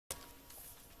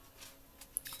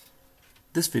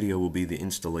This video will be the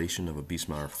installation of a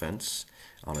Biesemeyer fence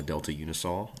on a Delta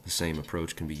Unisaw. The same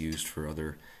approach can be used for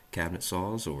other cabinet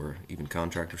saws or even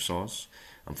contractor saws.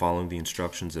 I'm following the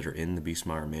instructions that are in the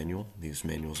Biesemeyer manual. These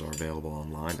manuals are available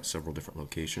online at several different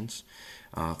locations.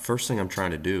 First thing I'm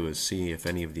trying to do is see if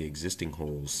any of the existing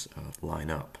holes line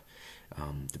up.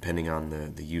 Depending on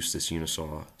the use this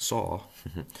Unisaw saw,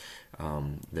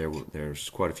 there's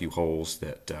quite a few holes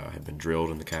that have been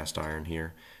drilled in the cast iron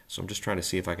here. So I'm just trying to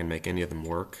see if I can make any of them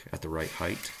work at the right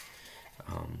height.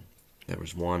 There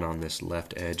was one on this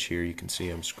left edge here you can see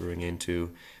I'm screwing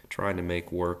into, trying to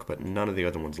make work, but none of the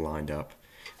other ones lined up.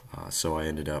 So I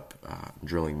ended up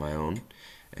drilling my own.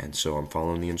 And so I'm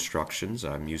following the instructions.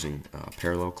 I'm using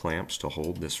parallel clamps to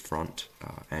hold this front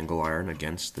angle iron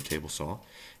against the table saw,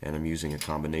 and I'm using a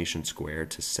combination square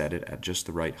to set it at just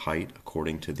the right height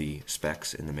according to the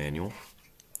specs in the manual.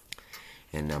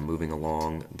 And now moving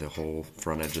along the whole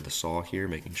front edge of the saw here,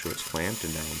 making sure it's clamped,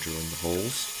 and now I'm drilling the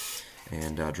holes.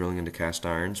 And drilling into cast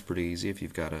iron is pretty easy if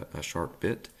you've got a sharp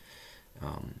bit.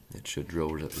 It should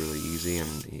drill really easy,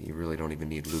 and you really don't even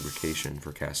need lubrication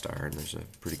for cast iron. There's a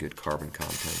pretty good carbon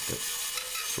content that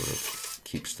sort of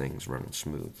keeps things running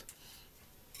smooth.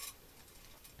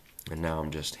 And now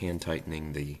I'm just hand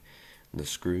tightening the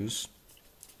screws.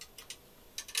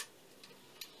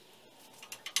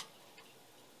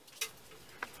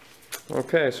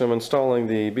 Okay, so I'm installing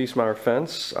the Biesemeyer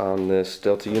fence on this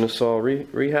Delta Unisaw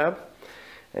Rehab,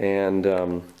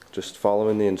 and just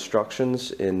following the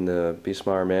instructions in the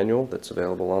Biesemeyer manual that's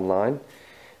available online.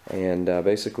 And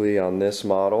basically on this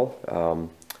model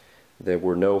there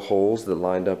were no holes that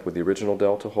lined up with the original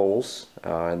Delta holes,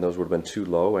 and those would have been too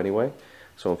low anyway.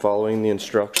 So I'm following the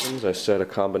instructions. I set a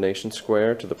combination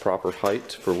square to the proper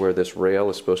height for where this rail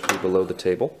is supposed to be below the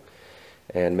table,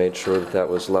 and made sure that that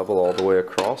was level all the way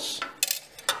across,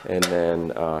 and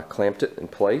then clamped it in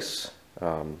place.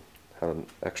 Have an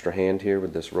extra hand here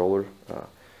with this roller,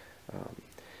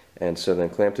 and so then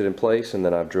clamped it in place, and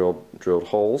then I've drilled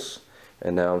holes,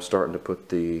 and now I'm starting to put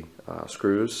the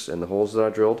screws in the holes that I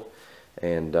drilled.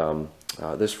 And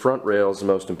this front rail is the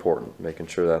most important, making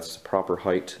sure that's the proper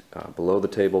height below the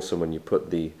table, so when you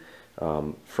put the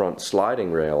front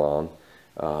sliding rail on,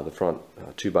 the front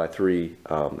 2x3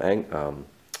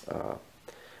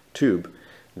 tube,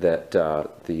 that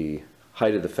the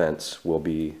height of the fence will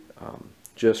be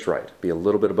just right, be a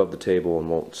little bit above the table and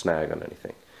won't snag on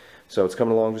anything. So it's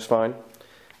coming along just fine,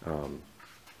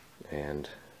 and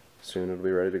soon it'll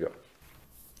be ready to go.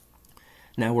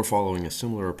 Now we're following a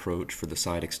similar approach for the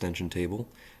side extension table.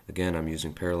 Again, I'm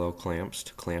using parallel clamps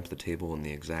to clamp the table in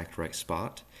the exact right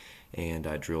spot, and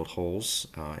I drilled holes,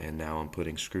 and now I'm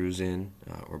putting screws in,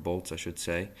 or bolts I should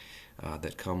say,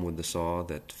 that come with the saw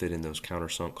that fit in those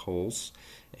countersunk holes,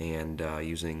 and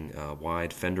using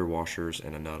wide fender washers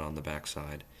and a nut on the back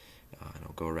side. And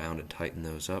I'll go around and tighten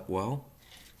those up well.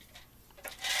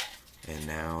 And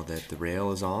now that the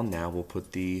rail is on, now we'll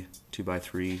put the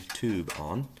 2x3 tube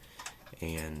on.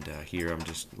 And here I'm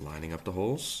just lining up the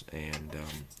holes and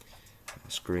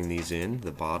screwing these in.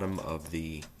 The bottom of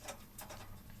the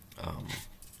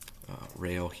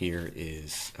rail here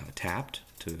is tapped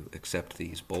to accept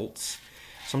these bolts.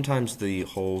 Sometimes the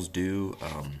holes do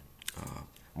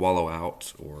wallow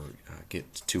out or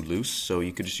get too loose, so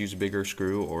you could just use a bigger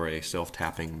screw or a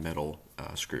self-tapping metal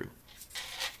screw.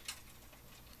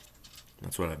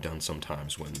 That's what I've done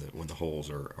sometimes when the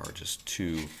holes are just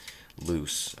too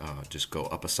loose. Just go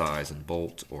up a size and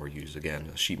bolt, or use again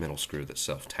a sheet metal screw that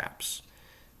self-taps,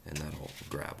 and that'll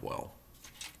grab well.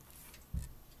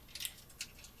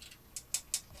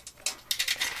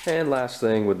 And last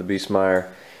thing with the Biesemeyer,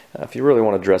 if you really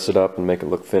want to dress it up and make it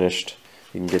look finished,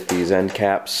 you can get these end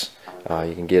caps.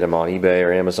 You can get them on eBay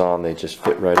or Amazon. They just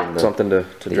fit right in something to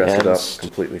dress it up,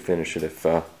 completely finish it if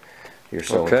you're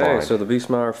so inclined. Okay, so the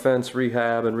Biesemeyer fence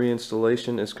rehab and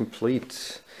reinstallation is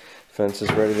complete. Fence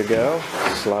is ready to go.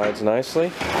 Slides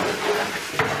nicely.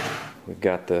 We've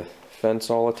got the fence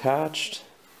all attached,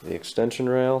 the extension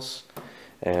rails,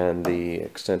 and the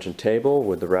extension table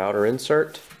with the router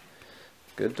insert.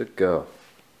 Good to go.